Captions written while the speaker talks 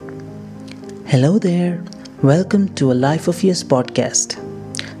Hello there, welcome to a Life of Years podcast.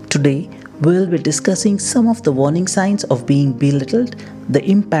 Today, we'll be discussing some of the warning signs of being belittled, the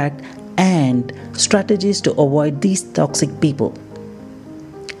impact, and strategies to avoid these toxic people.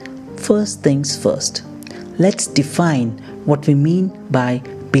 First things first, let's define what we mean by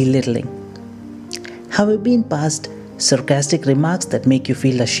belittling. Have you been past sarcastic remarks that make you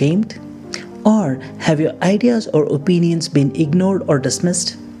feel ashamed? Or have your ideas or opinions been ignored or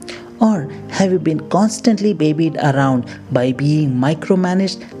dismissed? Or have you been constantly babied around by being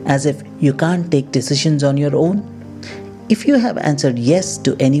micromanaged as if you can't take decisions on your own? If you have answered yes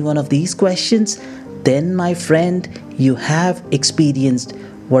to any one of these questions, then my friend, you have experienced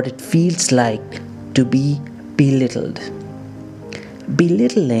what it feels like to be belittled.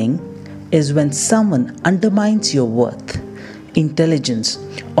 Belittling is when someone undermines your worth, intelligence,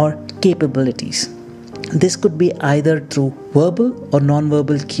 or capabilities. This could be either through verbal or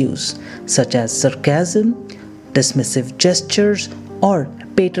non-verbal cues, such as sarcasm, dismissive gestures, or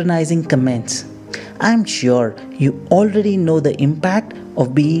patronizing comments. I'm sure you already know the impact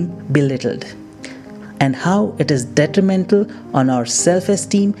of being belittled and how it is detrimental on our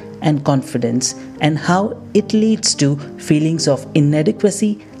self-esteem and confidence, and how it leads to feelings of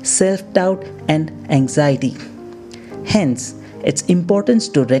inadequacy, self-doubt, and anxiety. Hence, it's important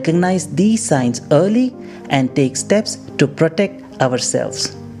to recognize these signs early and take steps to protect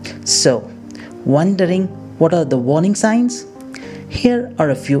ourselves. So, wondering what are the warning signs? Here are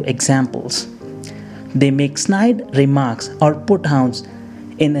a few examples. They make snide remarks or put downs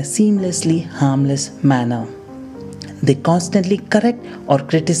in a seamlessly harmless manner. They constantly correct or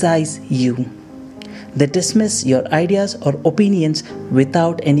criticize you. They dismiss your ideas or opinions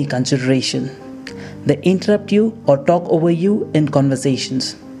without any consideration. They interrupt you or talk over you in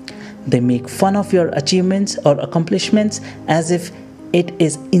conversations. They make fun of your achievements or accomplishments as if it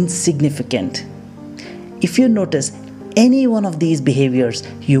is insignificant. If you notice any one of these behaviors,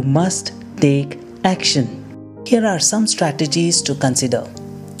 you must take action. Here are some strategies to consider.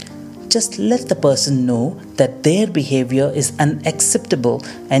 Just let the person know that their behavior is unacceptable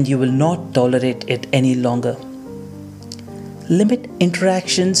and you will not tolerate it any longer. Limit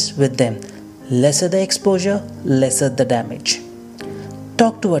interactions with them. Lesser the exposure, lesser the damage.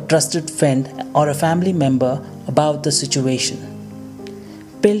 Talk to a trusted friend or a family member about the situation.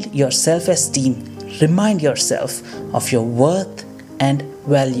 Build your self-esteem. Remind yourself of your worth and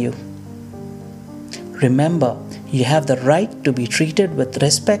value. Remember, you have the right to be treated with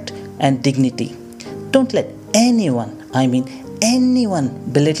respect and dignity. Don't let anyone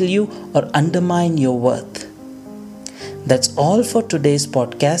belittle you or undermine your worth. That's all for today's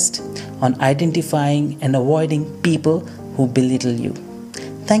podcast on identifying and avoiding people who belittle you.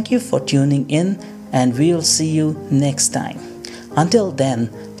 Thank you for tuning in, and we'll see you next time. Until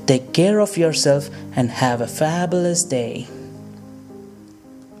then, take care of yourself and have a fabulous day.